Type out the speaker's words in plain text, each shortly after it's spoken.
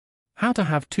How to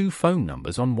have two phone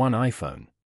numbers on one iPhone.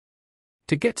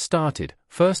 To get started,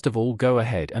 first of all go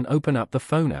ahead and open up the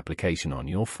phone application on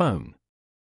your phone.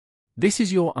 This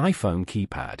is your iPhone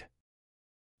keypad.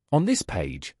 On this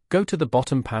page, go to the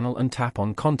bottom panel and tap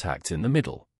on Contacts in the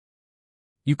middle.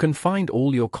 You can find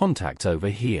all your contacts over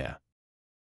here.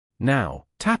 Now,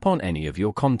 tap on any of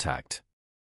your contact.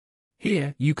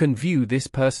 Here, you can view this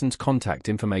person's contact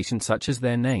information such as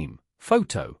their name,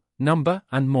 photo, number,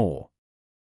 and more.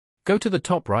 Go to the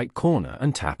top right corner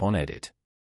and tap on Edit.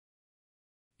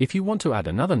 If you want to add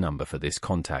another number for this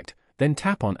contact, then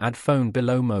tap on Add Phone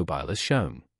below Mobile as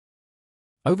shown.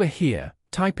 Over here,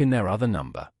 type in their other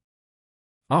number.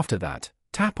 After that,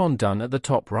 tap on Done at the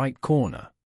top right corner.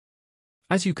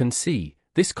 As you can see,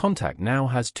 this contact now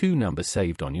has two numbers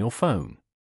saved on your phone.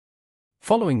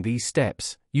 Following these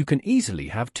steps, you can easily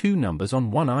have two numbers on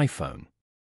one iPhone.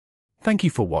 Thank you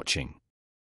for watching.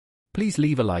 Please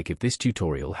leave a like if this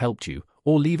tutorial helped you,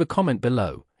 or leave a comment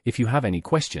below if you have any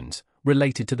questions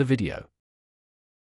related to the video.